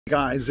Hey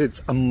guys,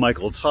 it's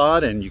Michael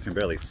Todd, and you can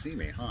barely see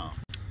me, huh?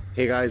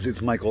 Hey guys, it's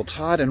Michael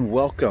Todd, and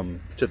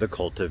welcome to the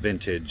Cult of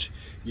Vintage.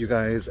 You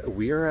guys,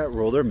 we are at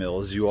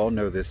Rollermills. You all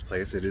know this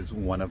place. It is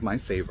one of my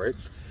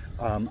favorites.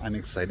 I'm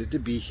excited to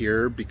be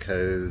here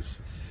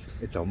because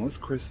it's almost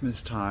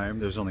Christmas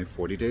time. There's only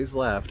 40 days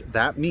left.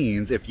 That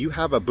means if you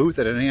have a booth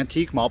at an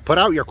antique mall, put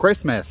out your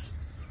Christmas.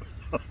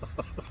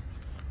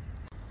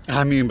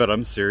 I mean, but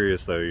I'm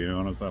serious though, you know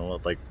what I'm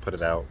saying? Like, put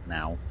it out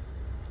now,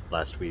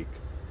 last week.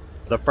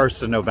 The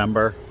 1st of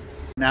November.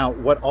 Now,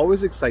 what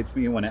always excites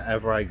me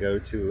whenever I go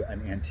to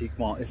an antique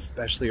mall,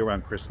 especially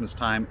around Christmas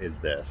time, is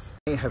this.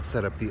 They have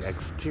set up the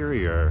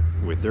exterior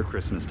with their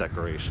Christmas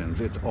decorations.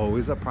 It's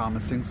always a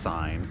promising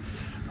sign.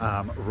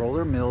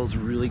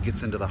 Rollermills really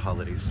gets into the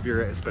holiday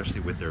spirit, especially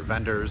with their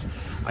vendors.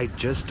 I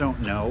just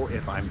don't know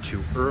if I'm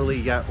too early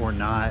yet or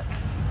not.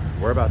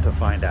 We're about to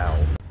find out.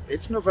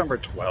 It's November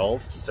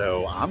 12th,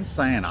 so I'm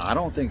saying I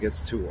don't think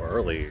it's too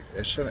early.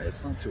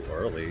 It's not too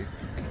early.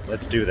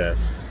 Let's do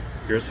this.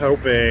 Here's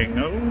hoping.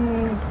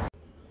 Oh.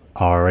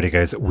 Alrighty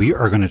guys, we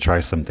are going to try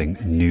something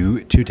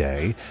new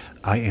today.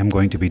 I am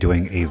going to be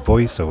doing a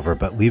voiceover,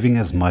 but leaving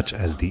as much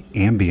as the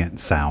ambient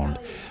sound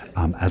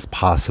as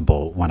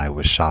possible when I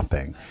was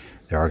shopping.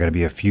 There are going to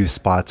be a few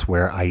spots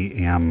where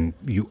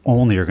you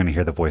only are going to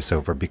hear the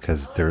voiceover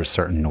because there are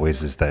certain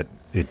noises that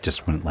it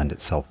just wouldn't lend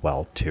itself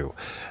well to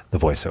the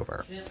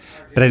voiceover.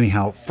 But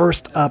anyhow,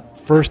 first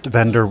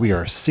vendor we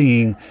are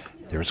seeing,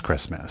 there's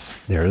Christmas.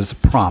 There's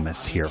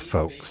promise here,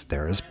 folks.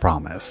 There is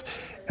promise.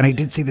 And I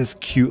did see this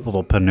cute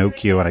little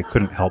Pinocchio, and I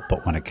couldn't help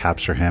but want to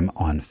capture him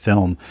on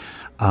film.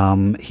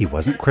 He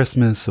wasn't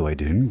Christmas, so I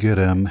didn't get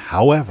him.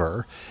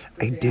 However,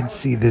 I did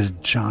see this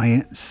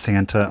giant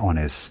Santa on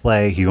his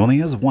sleigh. He only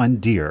has one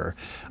deer.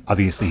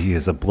 Obviously, he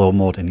is a blow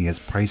mold, and he is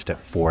priced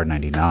at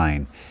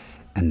 $4.99.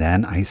 And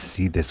then I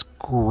see this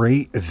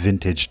great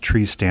vintage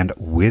tree stand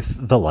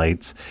with the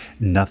lights.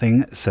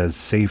 Nothing says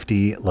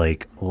safety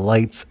like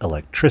lights,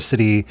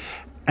 electricity,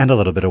 and a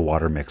little bit of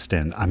water mixed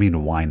in. I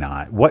mean, why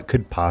not? What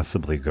could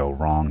possibly go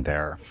wrong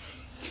there?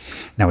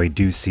 Now I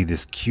do see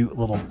this cute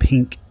little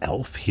pink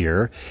elf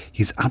here.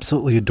 He's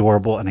absolutely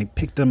adorable, and I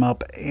picked him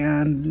up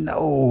and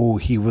no,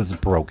 he was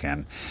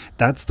broken.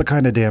 That's the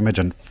kind of damage,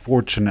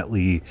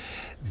 unfortunately,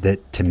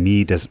 that to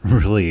me doesn't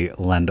really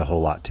lend a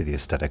whole lot to the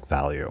aesthetic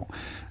value.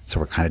 So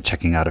we're kind of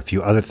checking out a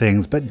few other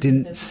things, but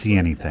didn't see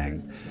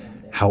anything.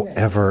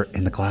 However,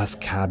 in the glass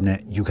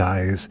cabinet, you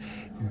guys,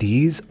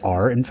 these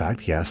are, in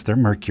fact, yes, they're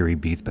Mercury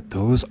beads, but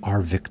those are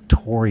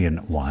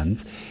Victorian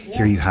ones.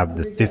 Here you have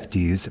the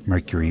 50s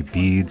Mercury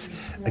beads.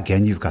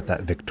 Again, you've got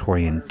that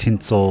Victorian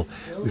tinsel.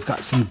 We've got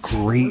some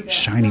great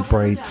shiny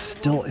brights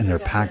still in their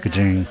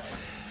packaging.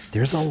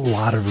 There's a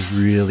lot of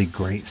really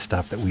great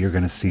stuff that we are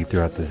going to see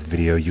throughout this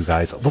video, you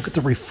guys. Look at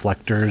the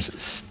reflectors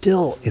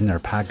still in their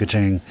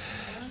packaging.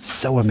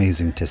 So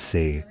amazing to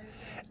see.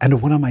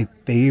 And one of my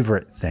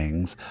favorite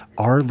things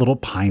are little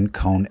pine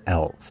cone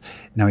elves.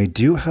 Now I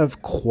do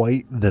have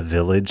quite the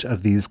village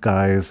of these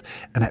guys,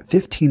 and at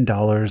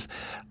 $15,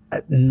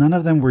 none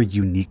of them were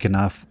unique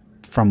enough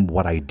from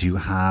what I do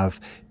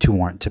have to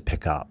warrant to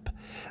pick up.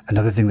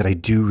 Another thing that I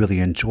do really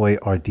enjoy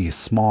are these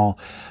small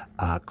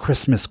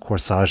Christmas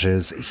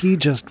corsages. He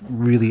just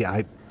really,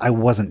 I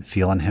wasn't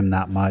feeling him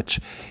that much.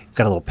 You've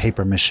got a little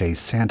paper mache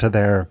Santa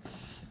there.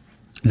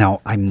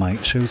 Now, I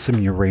might show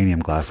some uranium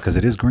glass because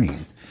it is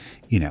green.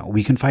 You know,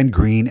 we can find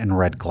green and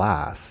red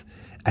glass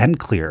and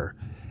clear,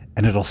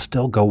 and it'll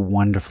still go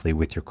wonderfully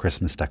with your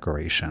Christmas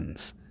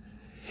decorations.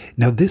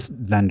 Now, this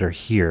vendor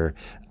here,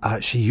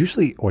 she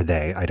usually, or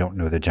they, I don't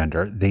know the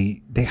gender,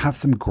 they have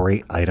some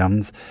great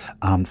items.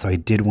 So I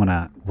did want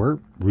to, we're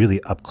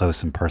really up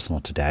close and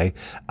personal today.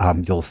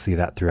 You'll see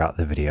that throughout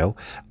the video.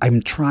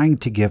 I'm trying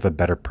to give a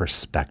better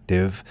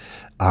perspective.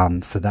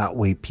 So that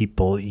way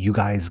you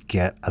guys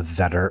get a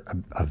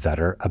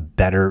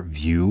better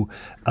view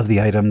of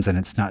the items, and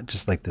it's not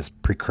just like this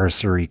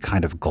precursory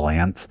kind of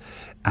glance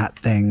at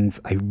things.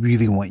 I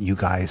really want you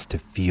guys to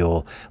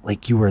feel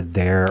like you were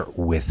there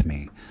with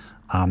me.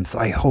 So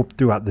I hope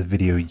throughout the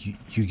video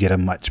you get a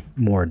much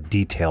more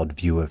detailed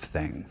view of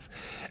things.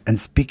 And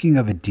speaking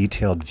of a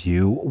detailed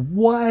view,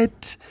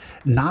 what?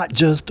 Not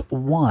just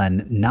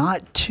one,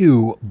 not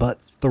two, but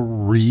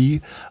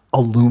 3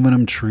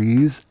 aluminum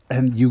trees.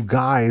 And you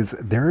guys,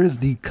 there is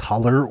the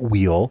color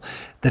wheel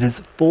that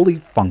is fully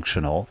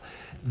functional.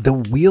 The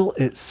wheel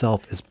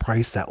itself is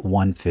priced at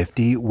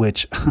 $150,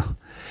 which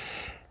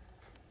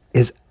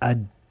is a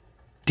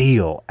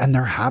deal, and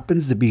there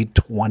happens to be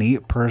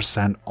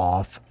 20%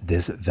 off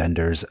this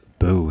vendor's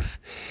booth.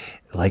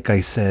 Like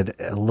I said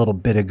a little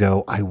bit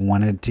ago, I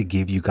wanted to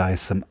give you guys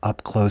some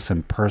up close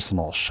and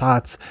personal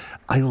shots.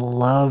 I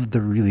love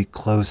the really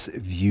close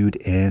viewed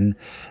in.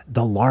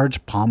 The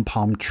large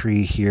pom-pom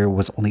tree here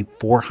was only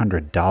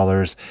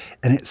 $400,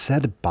 and it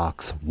said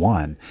box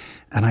 1.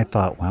 And I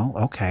thought, well,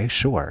 okay,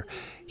 sure.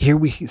 Here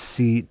we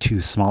see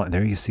 2 smaller,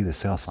 there you see the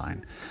sale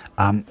sign.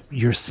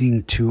 You're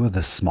seeing 2 of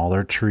the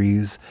smaller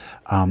trees.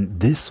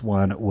 This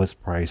one was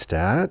priced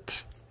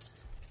at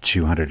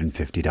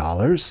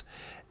 $250.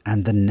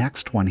 And the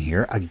next one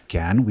here,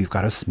 again, we've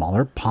got a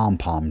smaller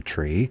pom-pom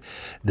tree.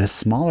 This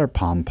smaller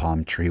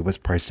pom-pom tree was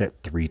priced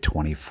at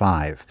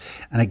 $3.25.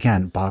 And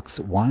again, box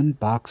 1,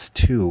 box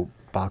 2,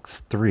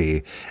 box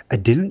 3. I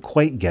didn't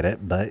quite get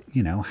it, but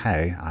you know,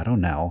 hey, I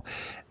don't know.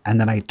 And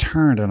then I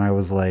turned and I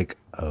was like,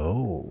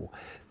 oh,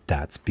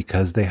 that's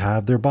because they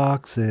have their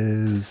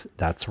boxes.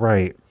 That's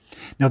right.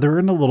 Now, they're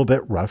in a little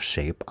bit rough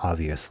shape,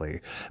 obviously,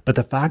 but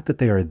the fact that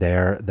they are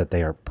there, that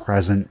they are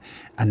present,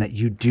 and that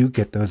you do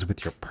get those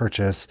with your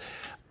purchase,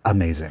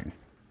 amazing.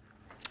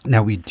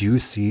 Now, we do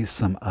see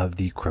some of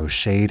the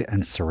crocheted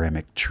and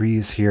ceramic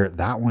trees here.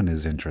 That one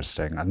is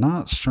interesting. I'm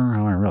not sure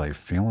how I really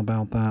feel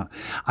about that.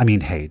 I mean,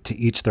 hey, to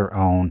each their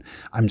own.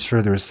 I'm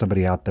sure there's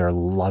somebody out there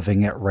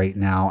loving it right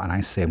now, and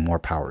I say more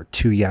power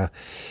to you.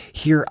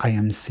 Here I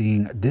am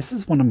seeing, this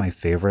is one of my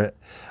favorite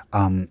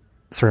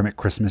ceramic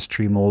Christmas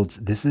tree molds.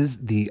 This is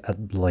the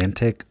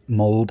Atlantic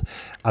mold.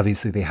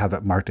 Obviously, they have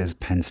it marked as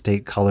Penn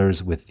State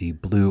colors with the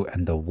blue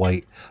and the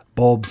white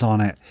bulbs on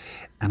it.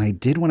 And I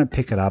did want to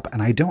pick it up,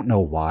 and I don't know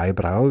why,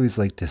 but I always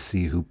like to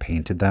see who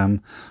painted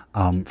them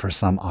for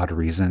some odd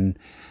reason.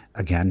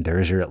 Again,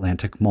 there's your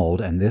Atlantic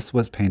mold, and this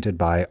was painted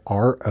by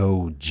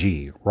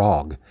R.O.G.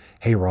 Rog.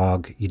 Hey,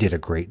 Rog, you did a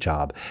great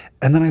job.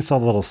 And then I saw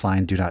the little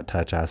sign, do not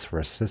touch, ask for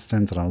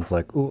assistance, and I was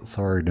like, oh,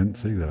 sorry, didn't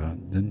see that.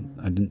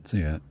 I didn't see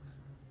it.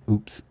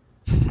 Oops.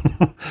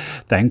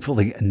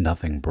 Thankfully,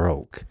 nothing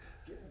broke.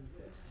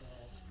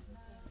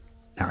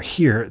 Now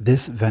here,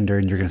 this vendor,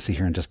 and you're going to see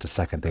here in just a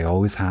second, they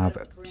always have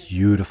a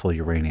beautiful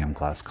uranium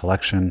glass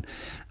collection.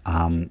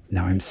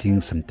 Now I'm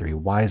seeing some Three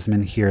Wise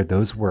Men here.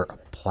 Those were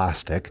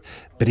plastic,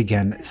 but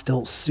again,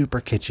 still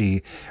super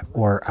kitschy,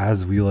 or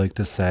as we like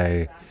to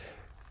say,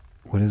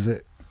 what is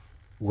it?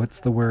 What's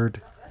the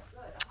word?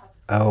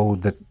 Oh,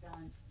 the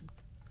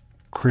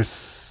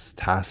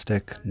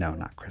Christastic. No,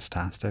 not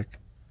Christastic.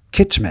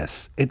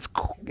 Kitschmas. It's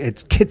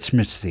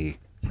Kitschmasy.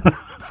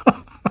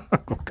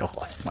 Oh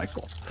God,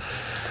 Michael,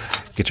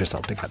 get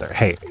yourself together.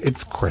 Hey,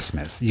 it's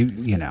Christmas.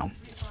 You know.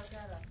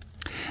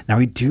 Now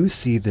we do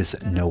see this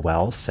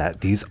Noel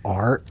set. These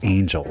are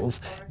angels.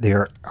 They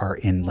are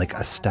in like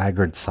a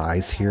staggered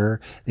size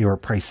here. They were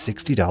priced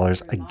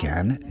 $60.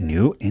 Again,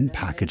 new in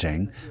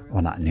packaging.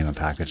 Well, not new in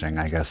packaging.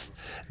 I guess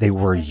they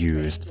were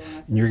used.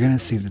 And you're going to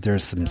see that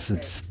there's some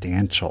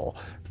substantial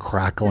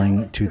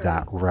crackling to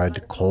that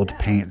red cold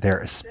paint there,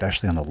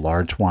 especially on the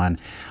large one.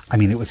 I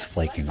mean, it was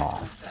flaking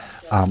off.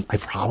 I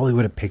probably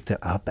would have picked it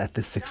up at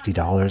the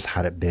 $60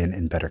 had it been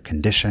in better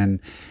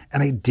condition.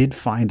 And I did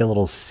find a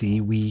little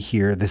seaweed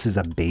here. This is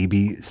a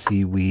baby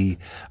seaweed.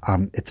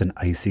 It's an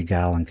icy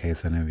gal, in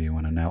case any of you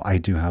want to know. I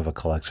do have a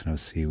collection of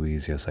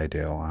seaweeds. Yes, I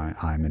do.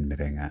 I'm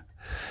admitting it.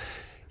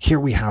 Here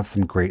we have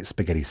some great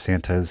spaghetti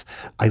Santas.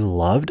 I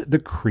loved the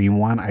cream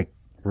one. I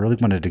really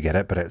wanted to get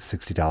it, but at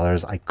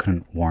 $60, I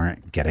couldn't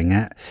warrant getting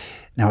it.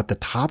 Now at the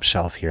top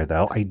shelf here,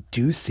 though, I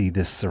do see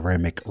this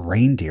ceramic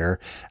reindeer.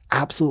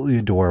 Absolutely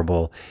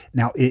adorable.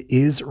 Now it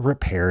is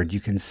repaired. You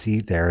can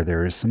see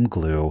there is some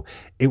glue.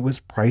 It was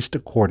priced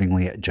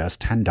accordingly at just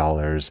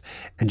 $10.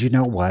 And you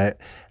know what?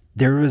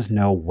 There was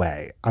no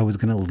way I was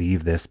going to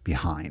leave this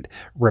behind.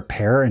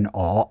 Repair and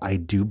all, I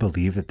do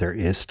believe that there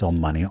is still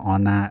money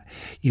on that.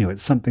 You know,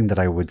 it's something that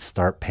I would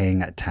start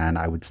paying at 10.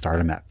 I would start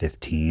him at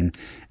 15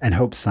 and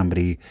hope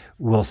somebody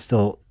will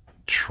still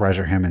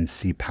treasure him and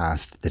see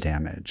past the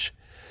damage.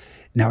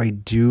 Now, I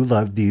do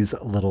love these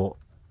little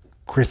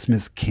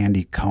Christmas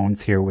candy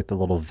cones here with the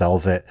little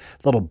velvet,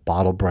 little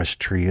bottle brush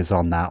trees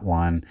on that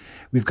one.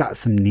 We've got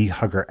some knee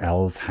hugger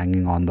elves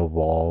hanging on the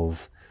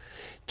walls.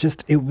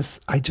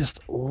 I just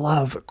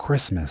love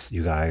Christmas,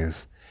 you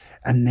guys.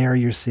 And there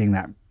you're seeing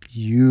that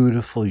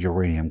beautiful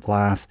uranium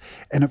glass.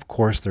 And of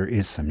course, there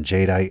is some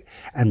jadeite.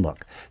 And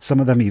look, some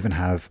of them even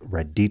have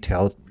red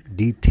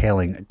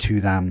detailing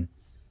to them.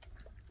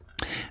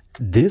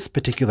 This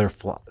particular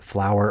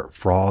flower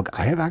frog,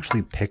 I have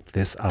actually picked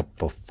this up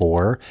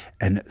before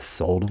and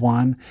sold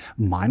one.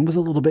 Mine was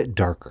a little bit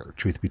darker,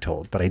 truth be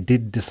told, but I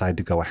did decide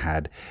to go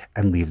ahead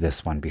and leave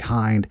this one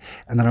behind.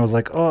 And then I was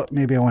like, oh,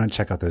 maybe I want to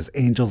check out those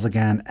angels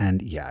again.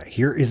 And yeah,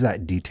 here is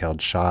that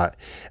detailed shot.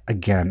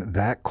 Again,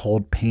 that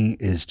cold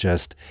paint is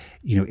just,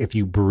 you know, if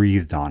you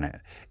breathed on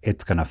it,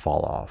 it's going to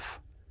fall off.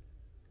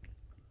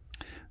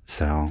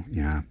 So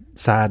yeah,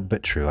 sad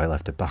but true. I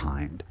left it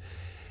behind.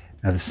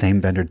 Now, the same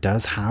vendor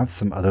does have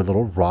some other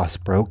little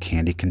Rossbro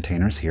candy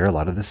containers here. A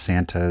lot of the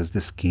Santas, the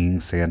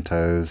skiing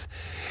Santas.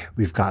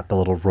 We've got the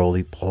little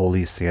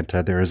roly-poly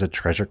Santa. There is a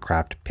Treasure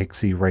Craft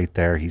Pixie right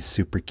there. He's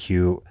super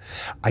cute.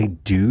 I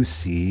do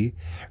see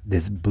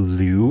this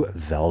blue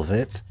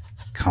velvet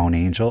cone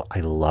angel.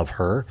 I love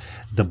her.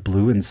 The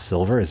blue and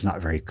silver is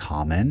not very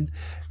common.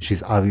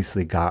 She's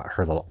obviously got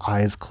her little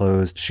eyes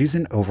closed. She's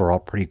in overall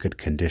pretty good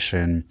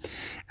condition.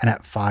 And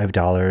at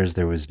 $5,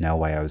 there was no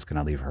way I was going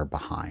to leave her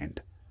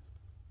behind.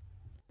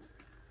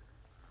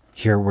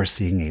 Here we're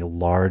seeing a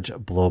large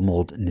blow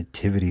mold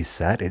nativity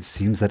set. It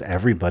seems that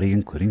everybody,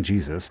 including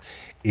Jesus,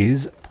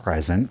 is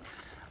present.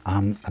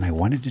 And I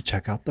wanted to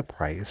check out the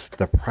price.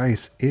 The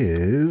price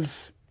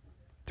is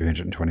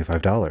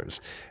 $325.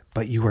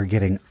 but you are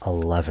getting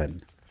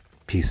 11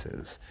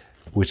 pieces,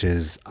 which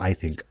is, I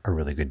think, a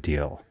really good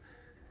deal.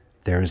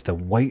 There's the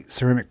white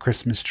ceramic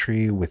Christmas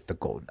tree with the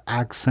gold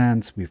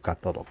accents. We've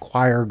got the little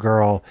choir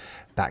girl.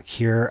 Back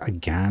here,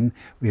 again,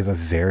 we have a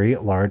very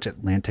large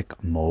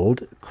Atlantic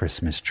mold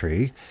Christmas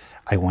tree.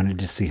 I wanted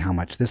to see how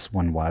much this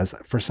one was.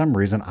 For some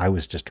reason, I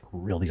was just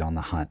really on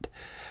the hunt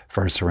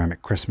for a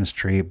ceramic Christmas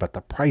tree, but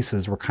the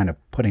prices were kind of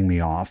putting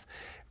me off.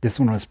 This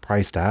one was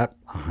priced at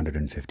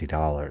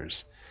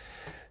 $150.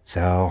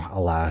 So,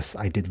 alas,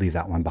 I did leave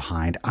that one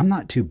behind. I'm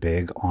not too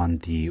big on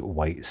the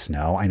white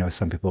snow. I know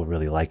some people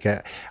really like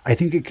it. I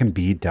think it can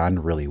be done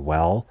really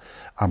well,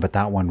 but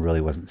that one really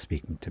wasn't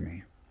speaking to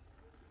me.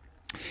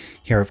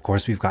 Here, of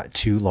course, we've got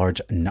two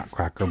large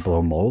Nutcracker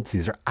blow molds.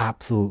 These are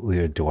absolutely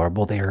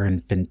adorable. They are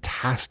in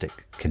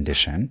fantastic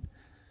condition.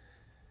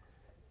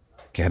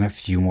 Again, a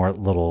few more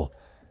little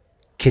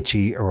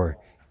kitschy or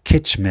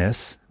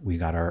kitschmas. We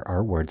got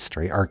our words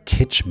straight. Our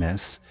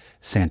kitschmas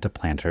Santa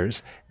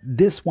planters.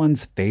 This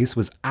one's face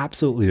was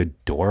absolutely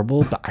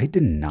adorable, but I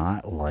did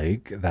not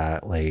like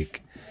that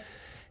like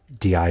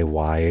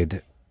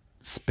DIY'd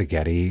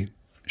spaghetti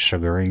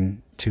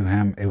sugaring to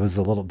him. It was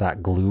a little,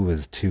 that glue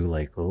was too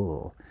like,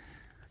 oh.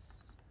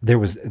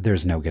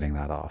 There's no getting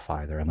that off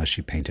either unless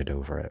you painted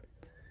over it.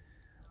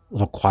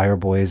 Little choir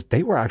boys,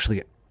 they were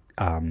actually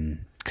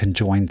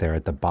conjoined there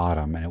at the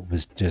bottom, and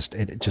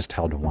it just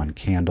held one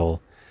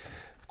candle.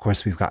 Of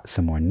course, we've got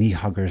some more knee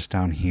huggers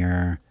down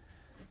here.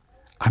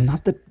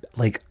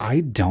 I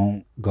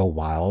don't go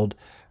wild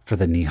for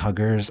the knee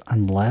huggers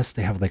unless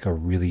they have like a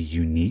really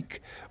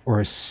unique or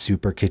a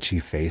super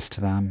kitschy face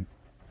to them.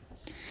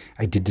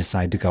 I did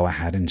decide to go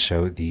ahead and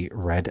show the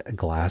red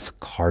glass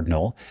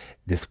cardinal.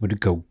 This would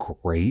go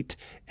great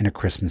in a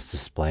Christmas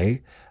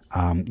display.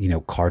 You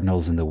know,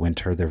 cardinals in the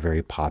winter, they're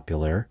very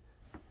popular.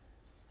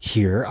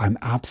 Here, I'm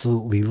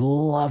absolutely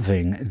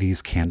loving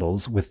these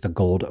candles with the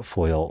gold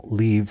foil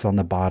leaves on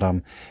the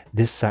bottom.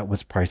 This set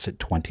was priced at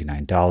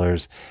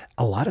 $29.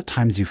 A lot of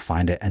times you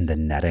find it and the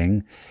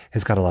netting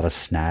has got a lot of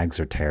snags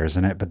or tears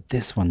in it, but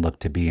this one looked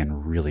to be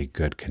in really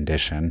good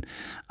condition.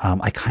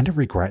 I kind of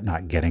regret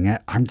not getting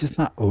it. I'm just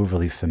not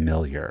overly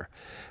familiar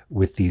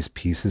with these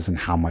pieces and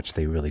how much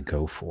they really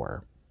go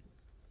for.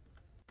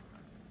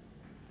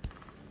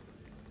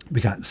 We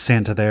got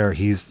Santa there.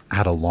 He's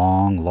had a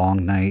long,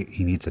 long night.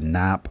 He needs a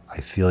nap. I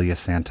feel you,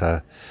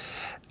 Santa.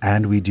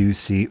 And we do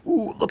see,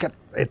 ooh, look at,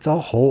 it's a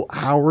whole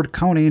Howard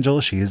Cone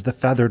Angel. She is the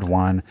feathered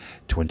one,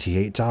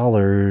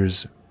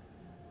 $28.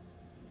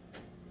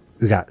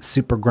 We got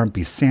Super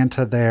Grumpy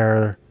Santa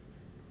there.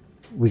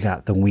 We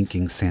got the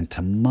Winking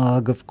Santa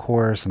mug, of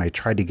course, and I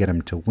tried to get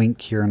him to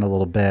wink here in a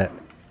little bit.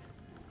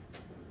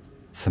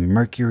 Some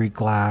mercury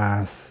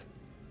glass.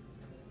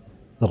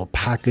 Little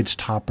package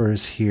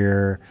toppers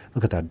here.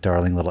 Look at that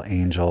darling little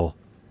angel.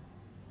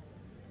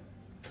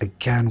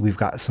 Again, we've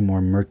got some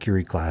more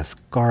mercury glass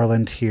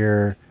garland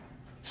here.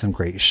 Some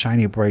great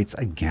shiny brights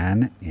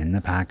again in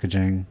the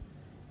packaging.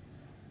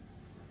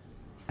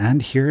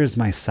 And here is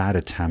my sad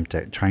attempt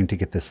at trying to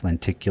get this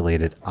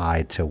lenticulated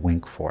eye to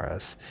wink for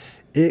us.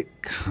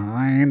 It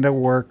kind of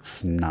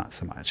works, not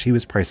so much. He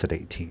was priced at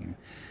 $18.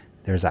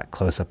 There's that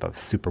close-up of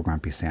Super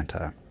Grumpy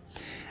Santa.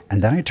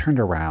 And then I turned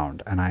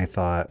around and I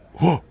thought,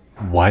 oh,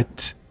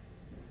 what?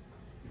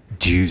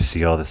 Do you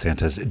see all the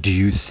Santas? Do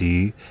you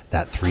see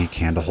that 3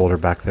 candle holder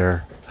back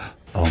there?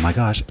 Oh my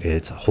gosh,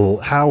 it's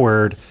Holt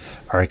Howard.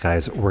 All right,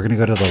 guys, we're going to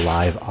go to the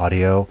live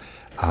audio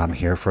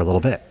here for a little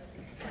bit.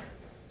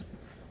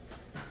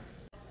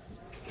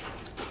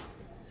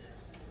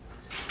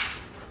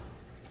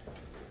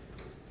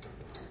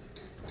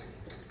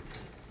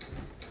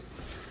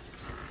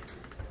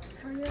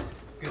 How are you?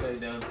 Good, how you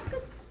doing?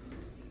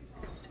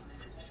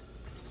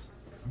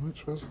 How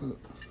much was it?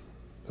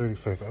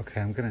 35.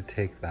 Okay, I'm gonna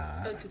take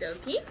that. Okie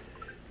dokie.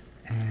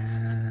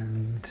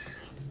 And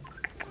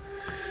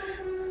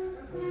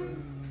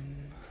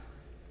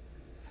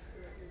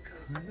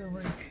kind of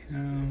like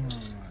him.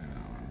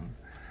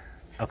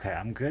 Okay,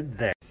 I'm good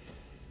there.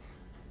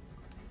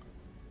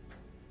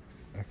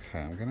 Okay,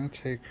 I'm gonna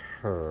take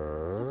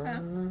her.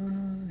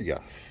 Okay.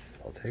 Yes,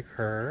 I'll take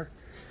her.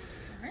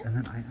 Right. And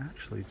then I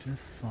actually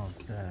just saw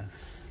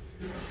this.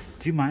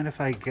 Do you mind if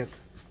I get,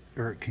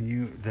 or can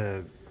you,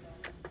 the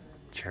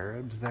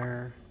cherubs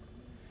there?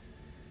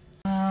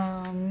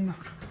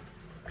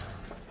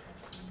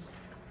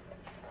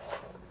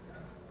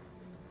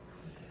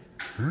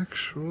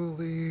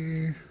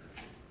 Actually,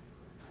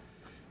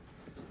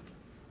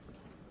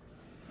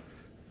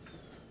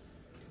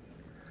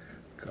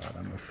 God,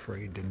 I'm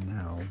afraid to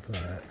know,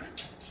 but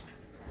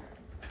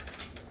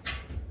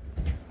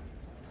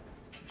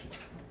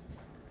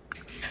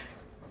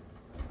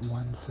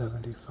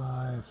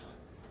 $175.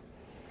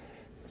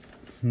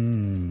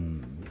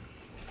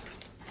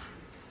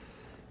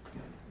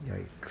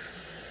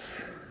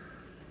 Yikes.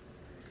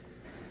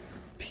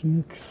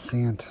 Pink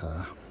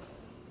Santa.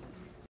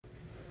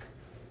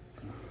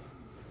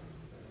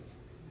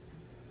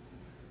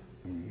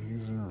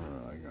 He's in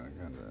really good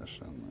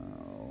condition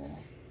though.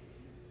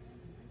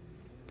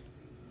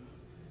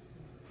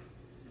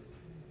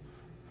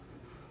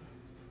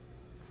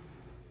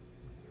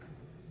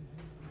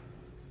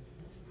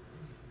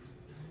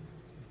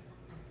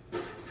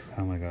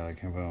 Oh my god, I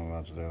can't believe I'm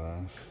about to do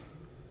this.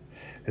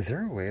 Is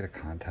there a way to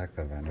contact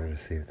the vendor to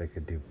see if they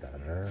could do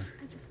better?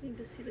 I just need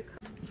to see the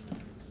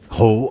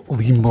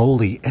Holy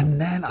moly.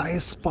 And then I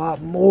spot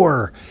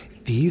more.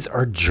 These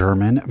are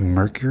German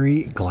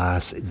mercury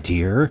glass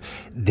deer.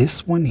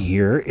 This one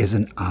here is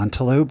an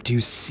antelope. Do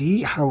you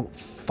see how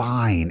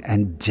fine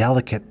and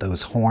delicate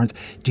those horns?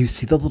 Do you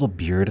see the little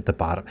beard at the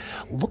bottom?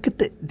 Look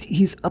at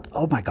he's up.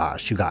 Oh my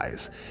gosh, you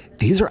guys.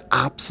 These are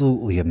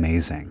absolutely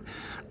amazing.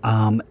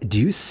 Do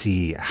you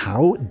see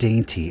how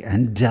dainty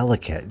and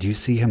delicate? Do you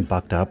see him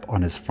bucked up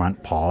on his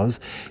front paws?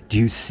 Do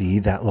you see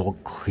that little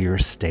clear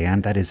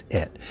stand? That is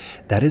it.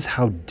 That is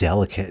how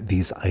delicate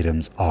these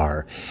items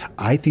are.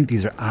 I think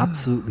these are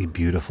absolutely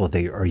beautiful.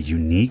 They are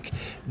unique.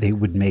 They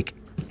would make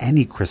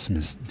any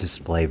Christmas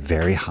display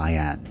very high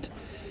end.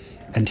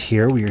 And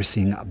here we are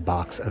seeing a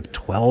box of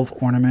 12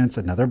 ornaments,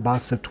 another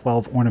box of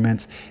 12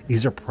 ornaments.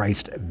 These are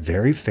priced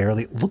very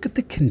fairly. Look at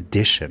the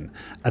condition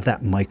of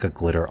that mica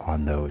glitter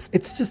on those.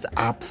 It's just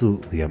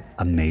absolutely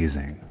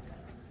amazing.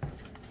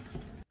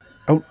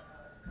 Oh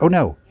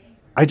no.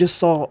 I just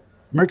saw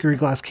mercury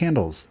glass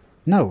candles.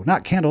 No,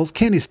 not candles,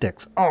 candy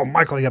sticks. Oh,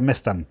 Michael, you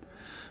missed them.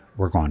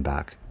 We're going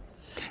back.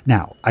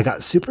 Now, I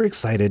got super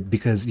excited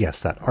because, yes,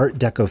 that Art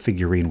Deco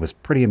figurine was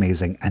pretty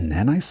amazing. And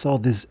then I saw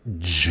this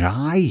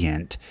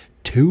giant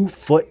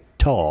 2-foot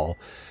tall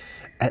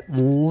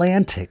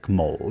Atlantic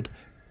mold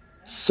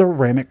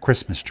ceramic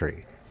Christmas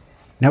tree.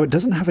 Now, it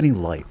doesn't have any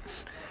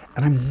lights.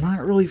 And I'm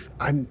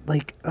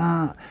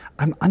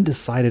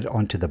undecided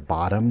onto the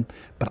bottom,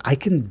 but I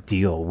can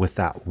deal with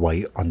that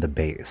white on the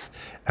base.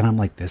 And I'm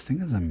like, this thing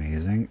is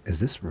amazing. Is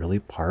this really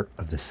part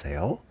of the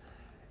sale?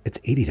 It's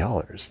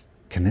 $80.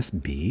 Can this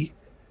be?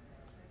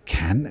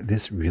 Can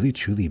this really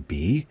truly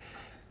be?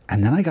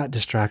 And then I got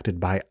distracted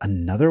by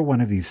another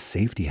one of these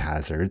safety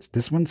hazards.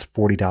 This one's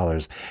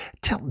 $40.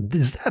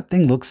 Does that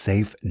thing look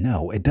safe?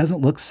 No, it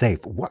doesn't look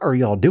safe. What are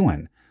y'all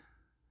doing?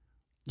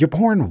 You're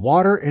pouring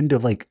water into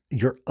like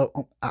your,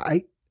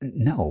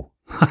 no,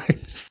 I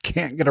just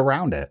can't get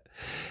around it.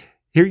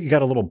 Here you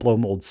got a little blow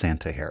mold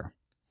Santa here.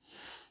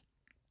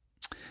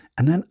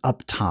 And then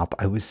up top,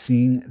 I was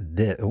seeing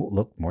this. Oh,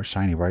 look, more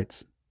shiny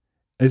brights.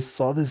 I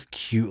saw this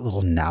cute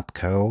little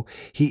Napco.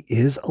 He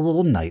is a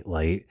little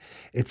nightlight.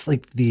 It's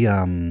like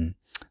the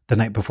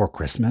Night Before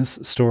Christmas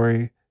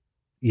story.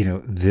 You know,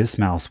 this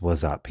mouse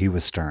was up. He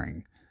was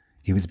stirring.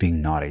 He was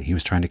being naughty. He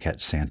was trying to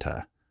catch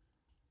Santa.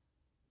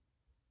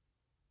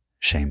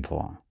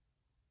 Shameful.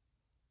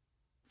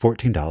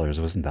 $14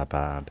 wasn't that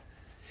bad.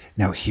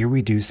 Now here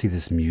we do see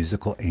this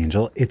musical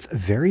angel. It's a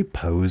very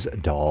Pose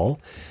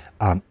doll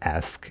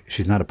esque.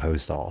 She's not a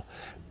Pose doll.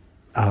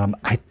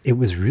 It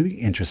was really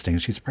interesting.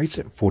 She's priced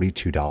at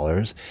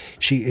 $42.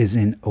 She is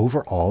in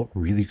overall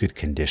really good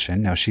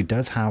condition. Now she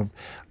does have,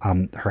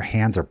 her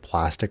hands are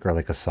plastic or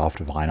like a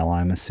soft vinyl,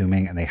 I'm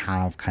assuming, and they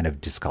have kind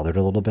of discolored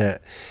a little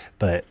bit,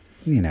 but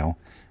you know,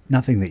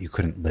 nothing that you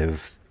couldn't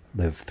live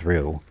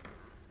through.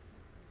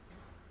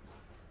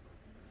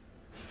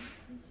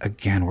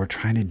 Again, we're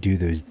trying to do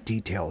those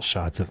detail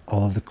shots of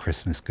all of the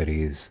Christmas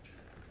goodies.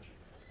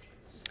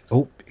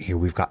 Oh, here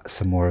we've got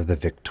some more of the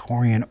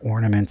Victorian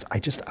ornaments. I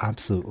just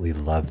absolutely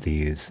love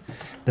these.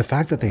 The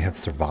fact that they have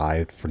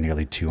survived for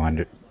nearly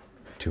 200,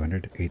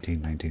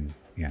 18, 19,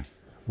 yeah.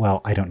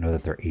 Well, I don't know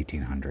that they're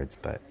 1800s,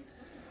 but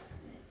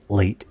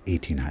late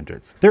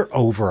 1800s. They're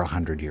over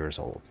 100 years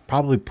old,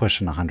 probably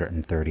pushing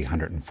 130,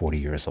 140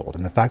 years old.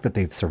 And the fact that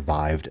they've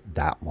survived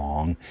that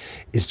long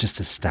is just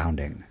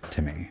astounding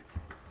to me.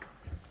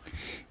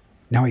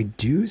 Now I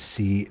do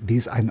see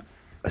these, I'm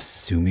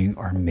assuming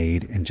are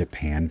made in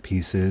Japan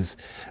pieces.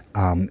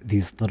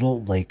 These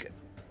little like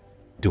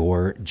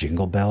door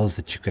jingle bells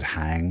that you could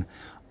hang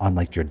on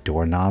like your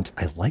doorknobs.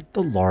 I like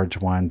the large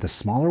one. The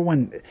smaller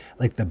one,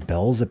 like the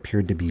bells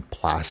appeared to be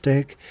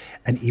plastic.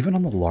 And even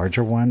on the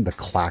larger one, the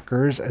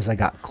clackers, as I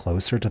got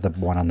closer to the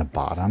one on the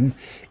bottom,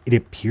 it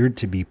appeared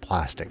to be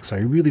plastic. So I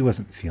really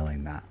wasn't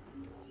feeling that.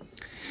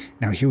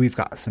 Now here we've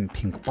got some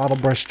pink bottle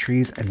brush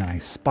trees, and then I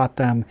spot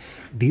them.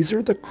 These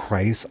are the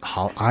Christ,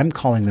 I'm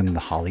calling them the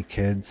Holly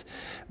Kids,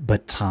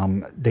 but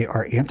they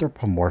are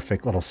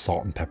anthropomorphic little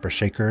salt and pepper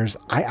shakers.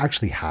 I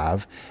actually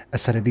have a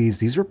set of these.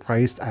 These were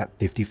priced at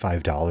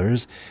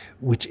 $55,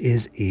 which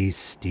is a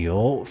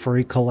steal for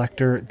a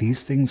collector.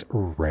 These things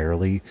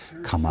rarely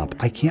come up.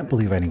 I can't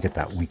believe I didn't get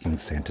that winking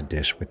Santa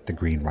dish with the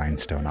green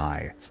rhinestone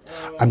eyes.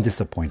 I'm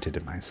disappointed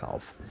in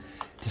myself.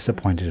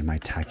 Disappointed in my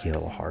tacky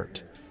little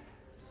heart.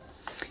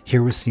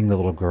 Here we're seeing the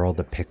little girl,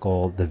 the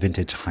pickle, the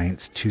vintage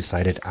Heinz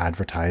two-sided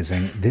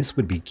advertising. This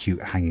would be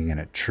cute hanging in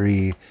a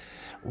tree.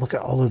 Look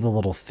at all of the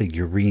little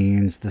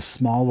figurines, the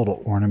small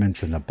little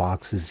ornaments in the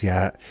boxes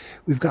yet.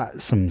 We've got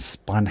some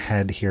spun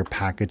head here,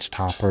 package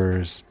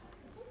toppers.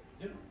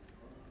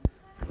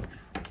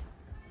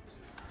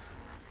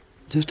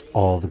 Just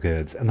all the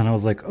goods. And then I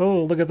was like,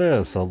 oh, look at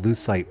this, a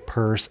lucite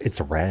purse.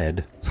 It's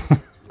red.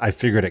 I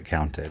figured it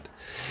counted.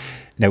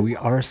 Now we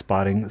are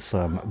spotting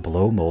some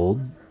blow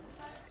mold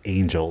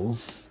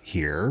angels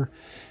here.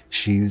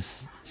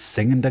 She's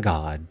singing to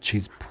God.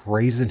 She's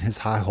praising his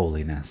high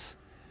holiness.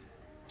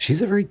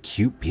 She's a very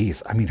cute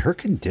piece. I mean, her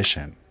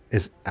condition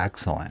is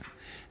excellent.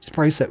 She's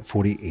priced at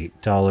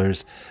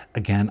 $48.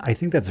 Again, I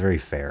think that's very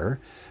fair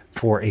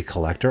for a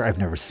collector. I've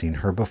never seen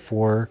her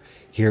before.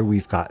 Here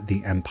we've got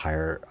the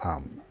Empire,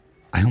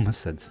 I almost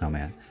said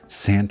snowman,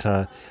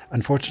 Santa.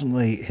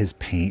 Unfortunately, his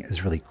paint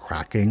is really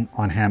cracking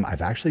on him.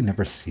 I've actually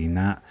never seen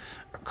that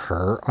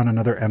occur on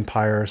another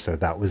Empire, so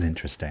that was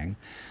interesting.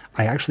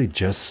 I actually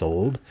just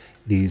sold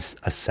a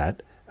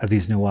set of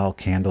these Noel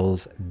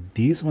candles.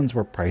 These ones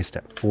were priced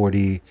at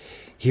 40.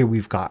 Here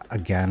we've got,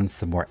 again,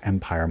 some more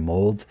Empire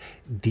molds.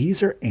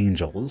 These are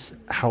angels.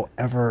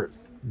 However,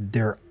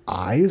 their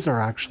eyes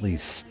are actually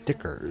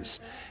stickers.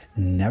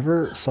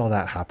 Never saw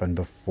that happen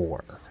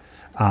before.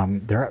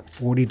 They're at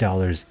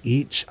 $40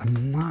 each.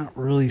 I'm not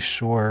really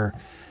sure.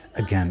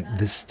 Again,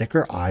 the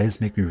sticker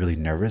eyes make me really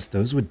nervous.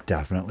 Those would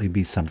definitely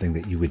be something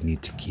that you would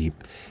need to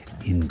keep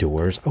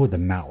indoors. Oh, the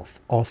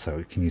mouth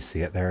also. Can you see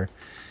it there?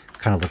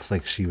 Kind of looks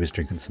like she was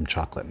drinking some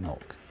chocolate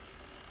milk.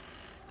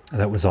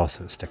 That was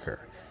also a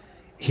sticker.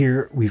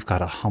 Here we've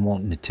got a Hummel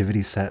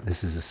nativity set.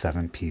 This is a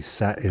 7-piece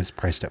set. It is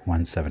priced at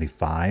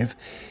 $175.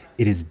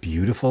 It is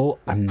beautiful.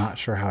 I'm not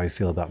sure how I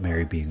feel about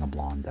Mary being a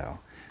blonde though.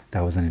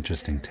 That was an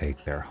interesting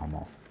take there,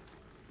 Hummel.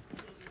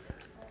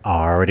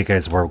 Alrighty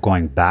guys, we're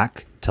going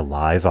back to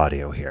live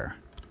audio here.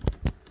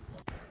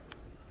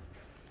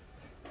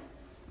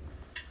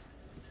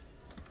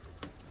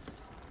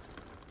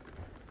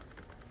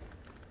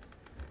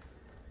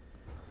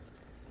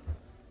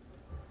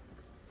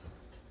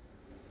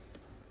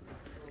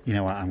 You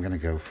know what? I'm going to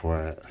go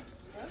for it.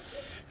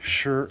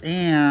 Sure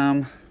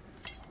am.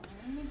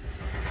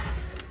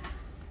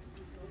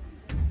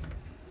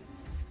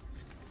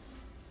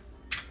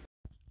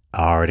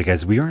 Alrighty,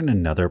 guys, we are in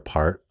another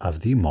part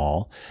of the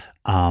mall.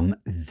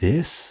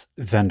 This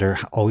vendor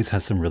always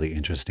has some really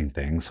interesting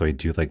things, so I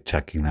do like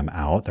checking them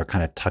out. They're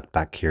kind of tucked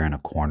back here in a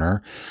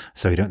corner,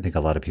 so I don't think a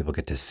lot of people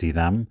get to see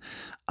them.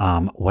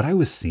 What I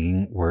was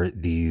seeing were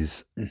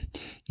these,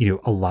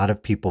 a lot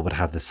of people would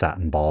have the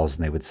satin balls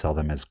and they would sell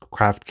them as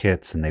craft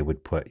kits and they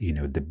would put,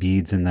 the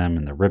beads in them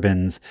and the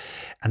ribbons.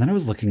 And then I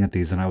was looking at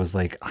these and I was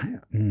like,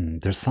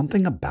 there's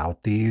something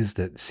about these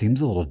that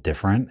seems a little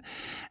different.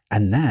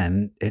 And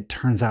then it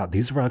turns out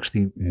these were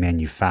actually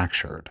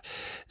manufactured.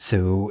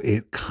 So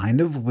it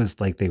kind of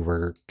was like they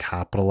were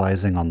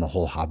capitalizing on the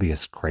whole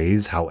hobbyist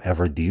craze.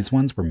 However, these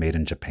ones were made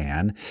in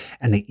Japan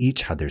and they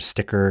each had their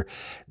sticker.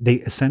 They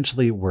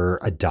essentially were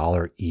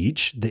 $1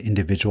 each. The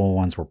individual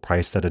ones were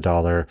priced at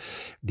 $1.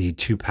 The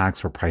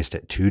 2-packs were priced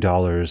at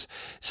 $2.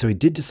 So I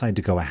did decide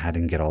to go ahead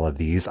and get all of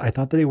these. I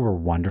thought they were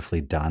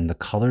wonderfully done. The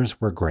colors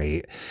were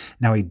great.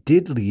 Now I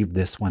did leave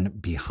this one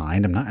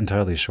behind. I'm not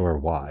entirely sure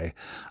why.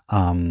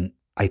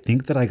 I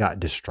think that I got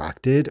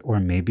distracted, or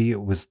maybe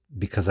it was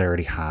because I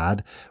already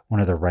had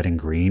one of the red and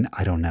green.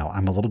 I don't know.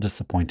 I'm a little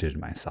disappointed in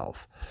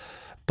myself.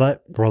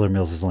 But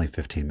Rollermills is only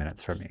 15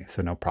 minutes from me,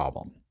 so no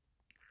problem.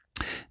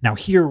 Now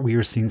here we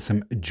are seeing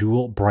some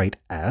Jewel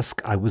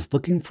Bright-esque. I was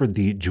looking for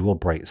the Jewel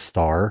Bright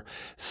star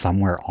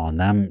somewhere on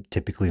them,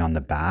 typically on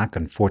the back.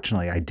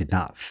 Unfortunately, I did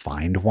not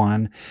find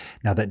one.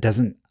 Now that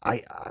doesn't,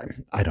 I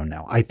don't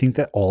know. I think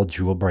that all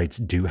Jewel Brights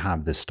do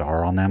have the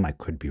star on them. I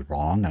could be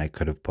wrong, and I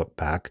could have put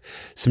back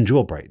some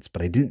Jewel Brights,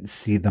 but I didn't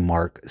see the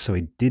mark, so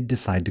I did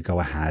decide to go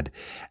ahead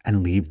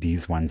and leave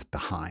these ones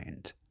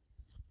behind.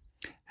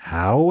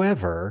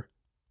 However,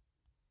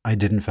 I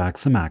did in fact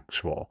some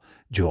actual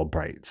Jewel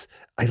Brights.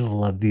 I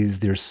love these.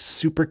 They're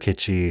super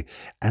kitschy.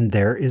 And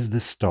there is the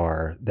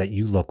star that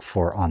you look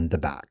for on the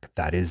back.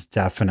 That is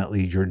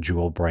definitely your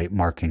Jewel Bright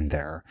marking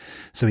there.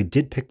 So I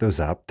did pick those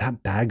up.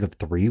 That bag of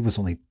 3 was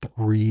only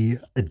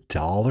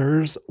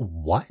 $3.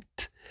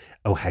 What?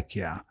 Oh, heck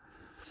yeah.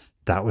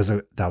 That was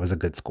a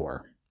good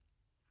score.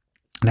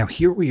 Now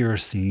here we are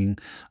seeing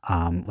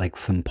like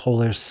some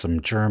Polish,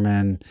 some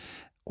German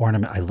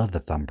ornament. I love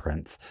the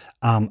thumbprints.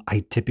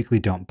 I typically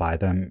don't buy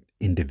them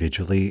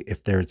individually.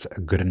 If there's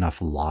a good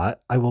enough lot,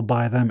 I will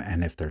buy them.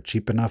 And if they're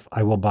cheap enough,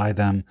 I will buy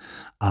them.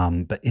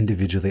 But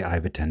individually, I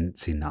have a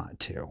tendency not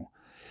to.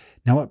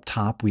 Now up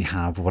top, we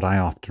have what I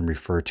often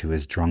refer to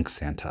as Drunk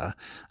Santa.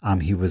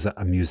 He was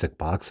a music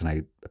box, and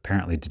I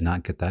apparently did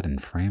not get that in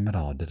frame at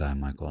all, did I,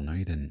 Michael? No,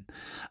 you didn't.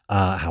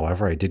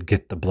 However, I did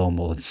get the blow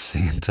mold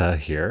Santa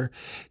here.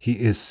 He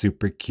is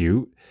super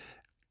cute.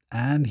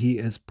 And he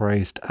is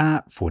priced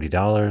at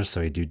 $40, so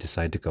I do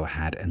decide to go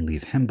ahead and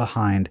leave him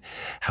behind.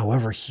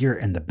 However, here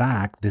in the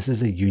back, this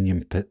is a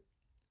Union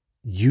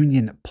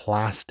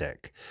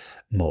plastic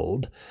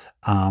mold.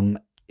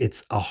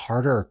 It's a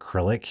harder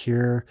acrylic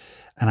here,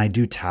 and I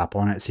do tap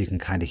on it so you can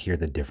kind of hear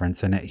the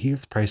difference in it.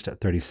 He's priced at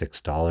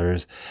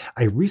 $36.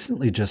 I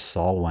recently just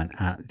saw one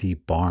at the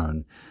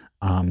barn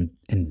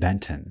in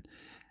Benton.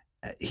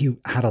 He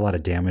had a lot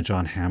of damage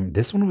on him.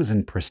 This one was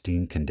in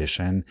pristine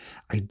condition.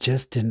 I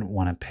just didn't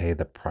want to pay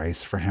the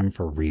price for him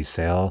for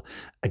resale.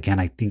 Again,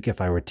 I think if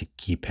I were to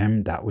keep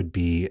him, that would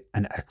be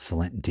an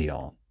excellent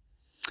deal.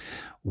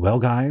 Well,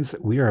 guys,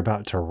 we are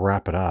about to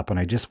wrap it up, and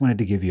I just wanted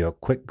to give you a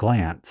quick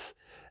glance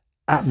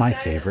at my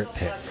favorite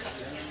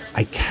picks.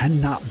 I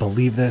cannot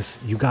believe this.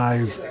 You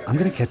guys, I'm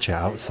going to catch you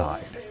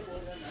outside.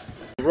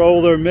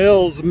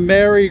 Rollermills,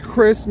 Merry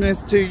Christmas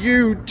to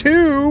you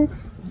too.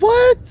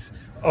 What?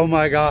 Oh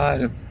my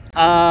God.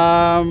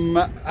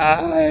 I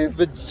have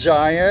a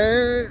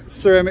giant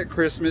ceramic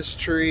Christmas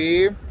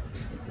tree.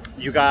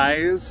 You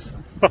guys.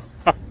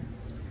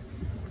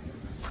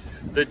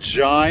 The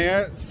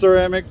giant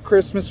ceramic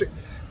Christmas tree.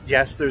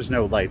 Yes, there's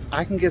no lights.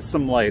 I can get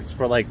some lights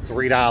for like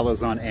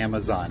 $3 on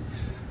Amazon.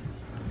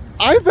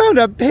 I found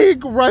a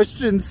pink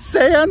Russian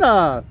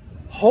Santa.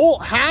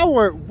 Holt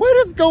Howard,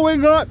 what is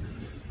going on?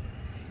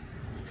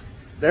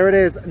 There it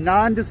is,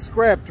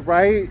 nondescript,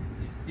 right?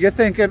 You're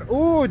thinking,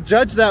 ooh,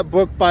 judge that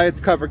book by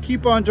its cover.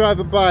 Keep on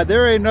driving by.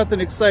 There ain't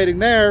nothing exciting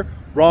there.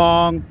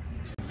 Wrong.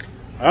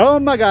 Oh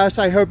my gosh,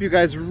 I hope you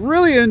guys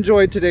really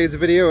enjoyed today's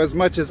video as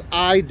much as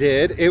I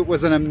did. It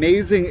was an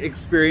amazing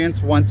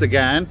experience once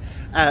again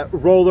at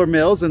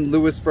Rollermills in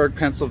Lewisburg,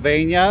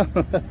 Pennsylvania.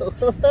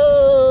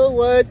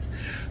 What?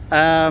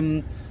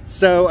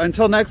 So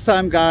until next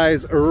time,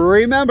 guys,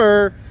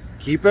 remember,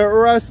 keep it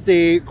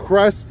rusty,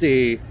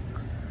 crusty,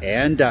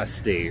 and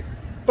dusty.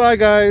 Bye,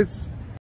 guys.